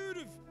pursuit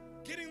of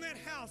getting that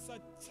house, I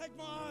take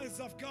my eyes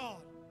off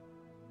God.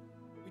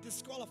 We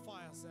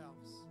disqualify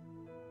ourselves.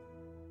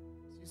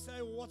 So you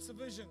say, well, what's the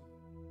vision?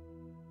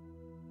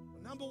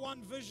 The number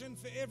one vision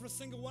for every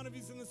single one of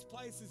you in this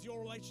place is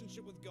your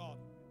relationship with God.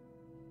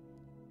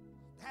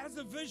 That is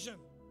a vision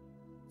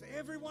for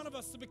every one of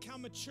us to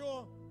become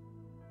mature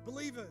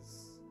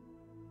believers,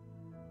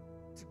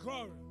 to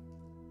grow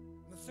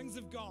in the things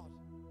of God.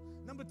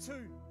 Number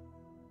two,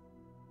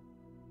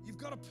 you've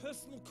got a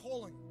personal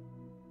calling.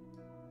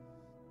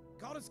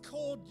 God has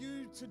called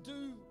you to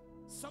do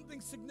something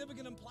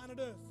significant on planet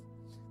Earth.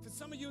 For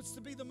some of you, it's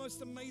to be the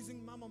most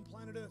amazing mum on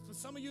planet Earth. For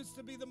some of you, it's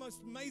to be the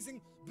most amazing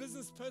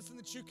business person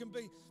that you can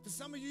be. For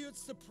some of you,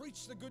 it's to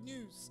preach the good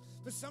news.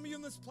 For some of you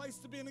in this place,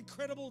 to be an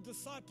incredible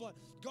discipler.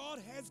 God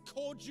has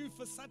called you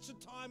for such a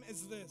time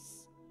as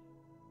this.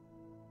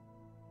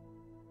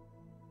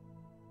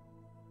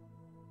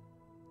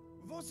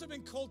 We've also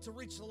been called to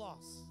reach the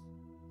lost.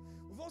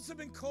 We've also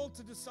been called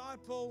to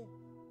disciple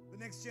the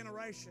next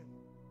generation.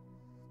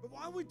 But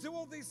while we do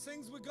all these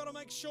things, we've got to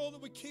make sure that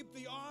we keep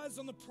the eyes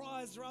on the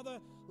prize, rather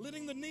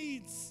letting the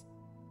needs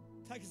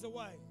take us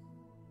away.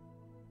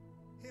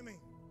 Hear me.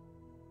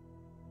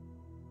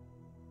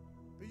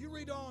 But you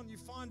read on, you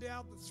find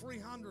out that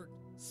 300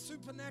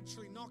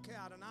 supernaturally knock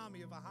out an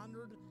army of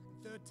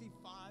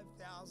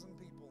 135,000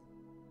 people.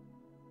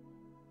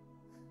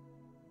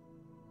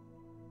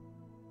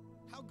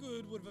 How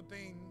good would it have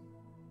been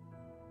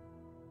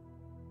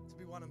to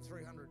be 1 in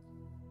 300?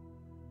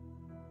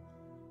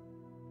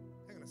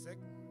 Hang on a sec.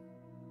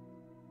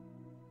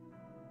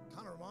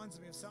 Kind of reminds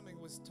me of something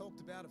that was talked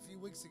about a few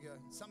weeks ago.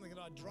 Something that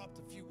I dropped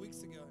a few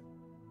weeks ago.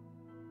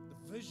 The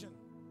vision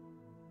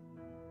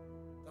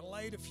that I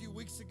laid a few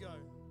weeks ago.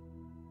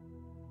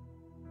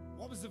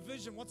 What was the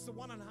vision? What's the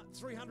 1 in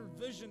 300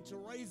 vision? To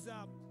raise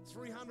up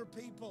 300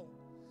 people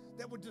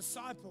that would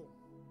disciple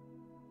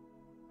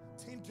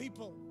 10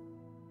 people.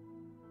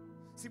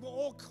 See, we're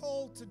all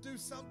called to do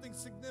something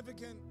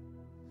significant.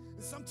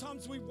 And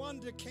sometimes we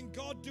wonder, can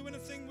God do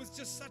anything with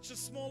just such a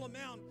small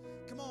amount?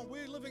 Come on,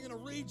 we're living in a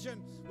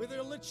region where there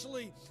are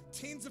literally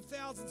tens of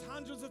thousands,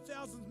 hundreds of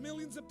thousands,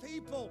 millions of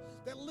people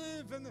that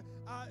live in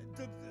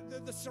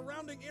the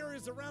surrounding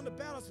areas around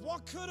about us.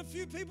 What could a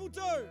few people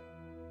do?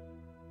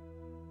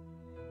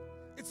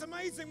 It's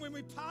amazing when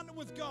we partner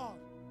with God.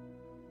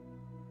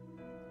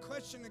 The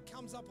question that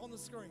comes up on the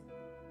screen.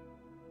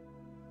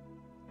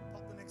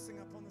 Pop the next thing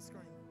up on the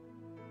screen.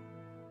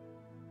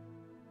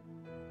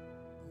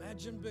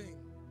 Imagine being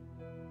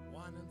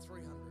 1 in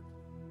 300.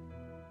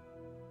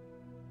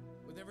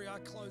 With every eye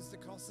closed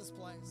across this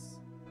place.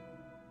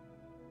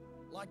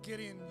 Like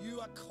Gideon, you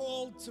are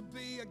called to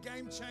be a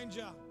game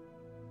changer.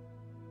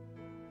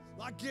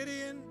 Like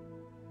Gideon,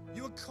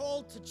 you are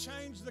called to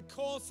change the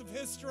course of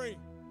history.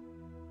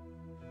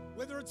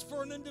 Whether it's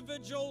for an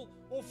individual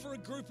or for a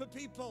group of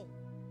people.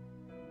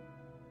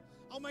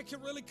 I'll make it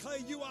really clear,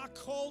 you are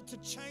called to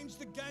change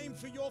the game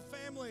for your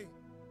family.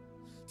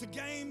 To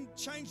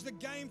change the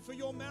game for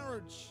your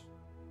marriage.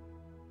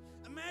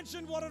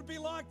 Imagine what it'd be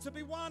like to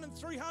be 1 in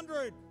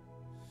 300.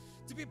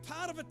 To be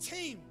part of a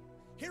team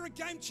here at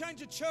Game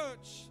Changer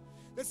Church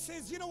that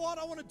says, you know what,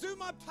 I want to do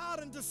my part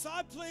in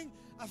discipling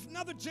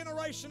another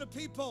generation of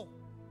people.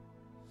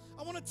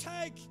 I want to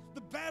take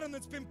the baton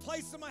that's been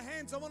placed in my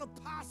hands. I want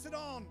to pass it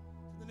on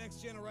to the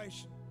next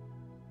generation.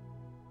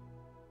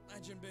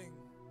 Imagine being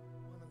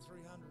 1 in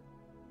 300.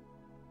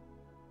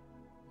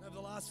 Over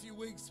the last few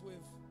weeks,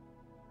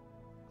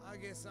 I've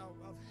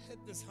hit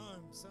this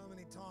home so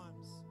many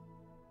times.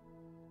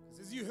 Because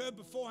as you heard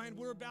beforehand,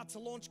 we're about to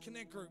launch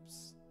Connect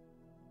groups.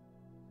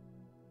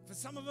 For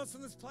some of us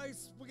in this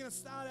place, we're going to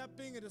start out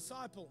being a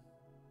disciple.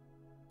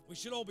 We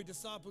should all be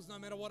disciples no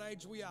matter what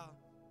age we are.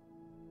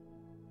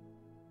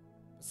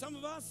 But some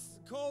of us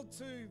are called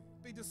to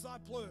be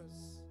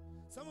disciplers.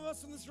 Some of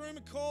us in this room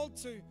are called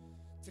to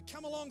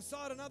come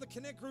alongside another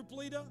Connect group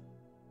leader,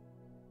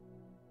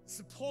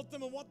 support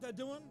them in what they're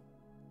doing.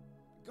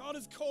 God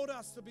has called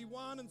us to be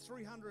 1 in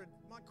 300.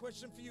 My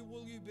question for you,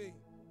 will you be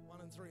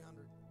 1 in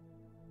 300?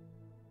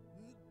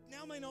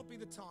 Now may not be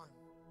the time.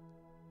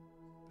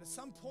 But at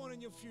some point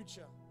in your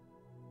future,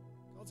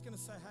 God's going to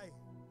say, hey,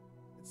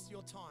 it's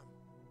your time.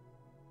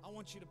 I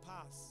want you to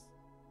pass.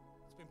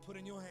 It's been put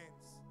in your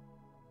hands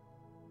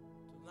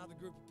to another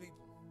group of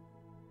people.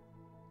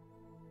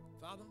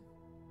 Father,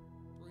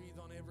 breathe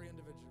on every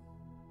individual.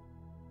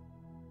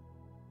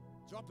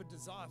 Drop a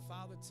desire,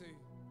 Father, to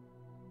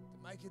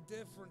make a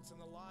difference in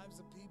the lives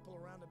of people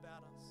around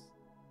about us.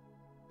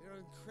 There are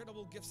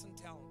incredible gifts and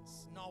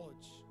talents,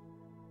 knowledge,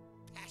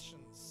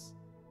 passions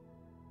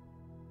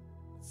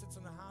that sits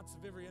in the hearts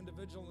of every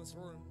individual in this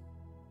room.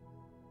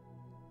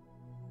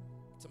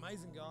 It's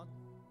amazing, God.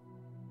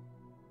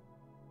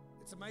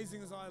 It's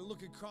amazing as I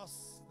look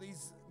across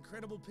these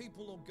incredible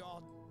people, oh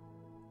God,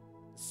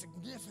 the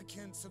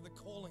significance of the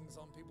callings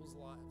on people's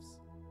lives.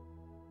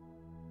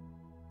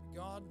 But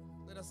God,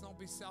 let us not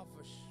be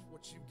selfish.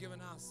 What you've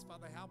given us,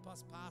 Father, help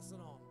us pass it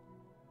on.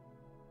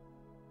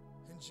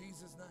 In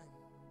Jesus' name.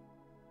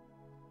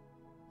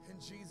 In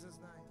Jesus'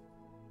 name.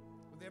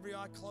 With every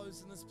eye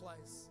closed in this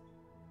place,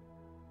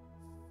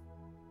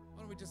 why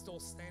don't we just all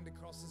stand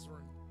across this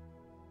room?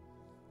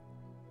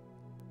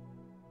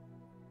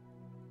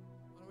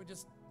 Why don't we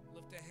just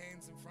lift our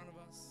hands in front of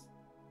us?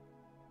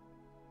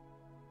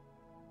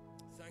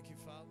 Thank you,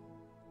 Father.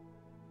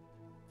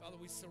 Father,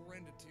 we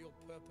surrender to your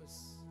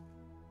purpose,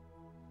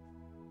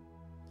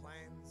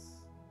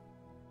 plans.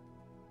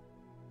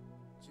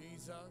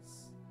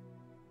 Jesus,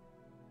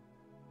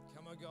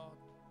 come, oh God.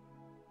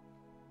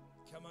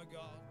 Come, oh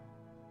God.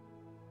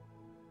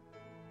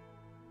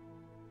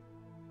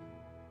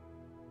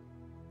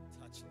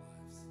 Touch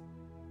lives.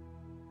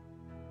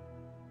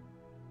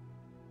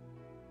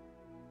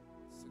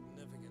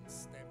 Significance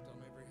stamped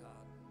on every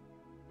heart.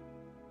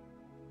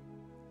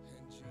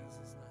 In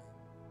Jesus' name.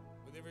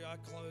 With every eye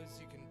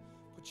closed, you can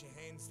put your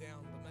hands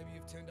down, but maybe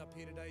you've turned up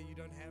here today, you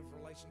don't have a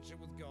relationship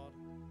with God.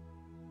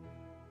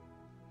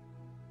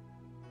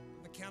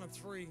 On the count of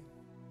 3,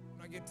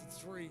 when I get to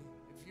 3,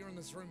 if you're in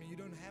this room and you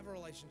don't have a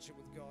relationship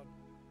with God,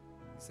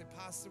 you say,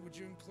 Pastor, would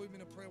you include me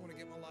in a prayer? I want to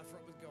get my life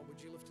right with God.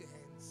 Would you lift your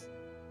hands?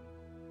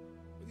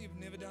 Whether you've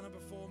never done it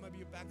before, maybe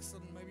you're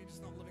backslidden, maybe you're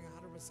just not living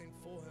 100%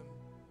 for Him.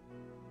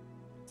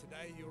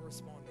 Today you're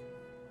responding.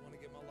 I want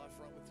to get my life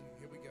right with you.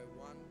 Here we go.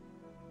 1,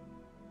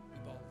 be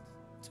bold.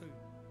 2,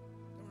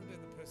 don't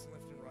remember the person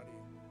left and right of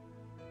you.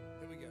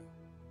 Here we go.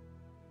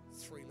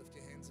 3, lift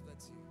your hands if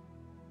that's you.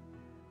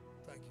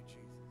 Thank you,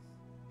 Jesus.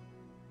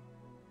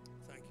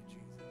 Thank you,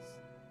 Jesus.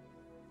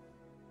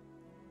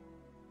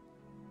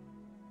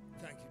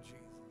 Thank you,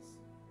 Jesus.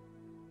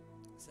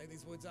 Say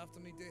these words after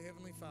me. Dear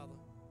Heavenly Father.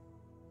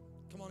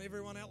 Come on,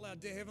 everyone out loud.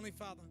 Dear Heavenly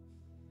Father,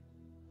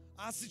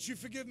 I ask that you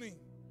forgive me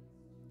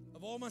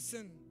of all my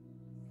sin.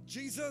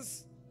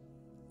 Jesus,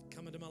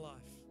 come into my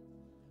life.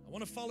 I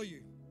want to follow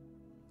you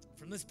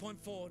from this point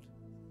forward.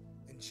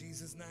 In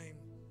Jesus' name,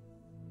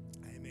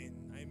 amen.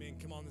 Amen.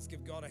 Come on, let's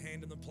give God a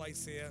hand in the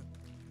place here.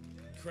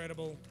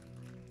 Incredible.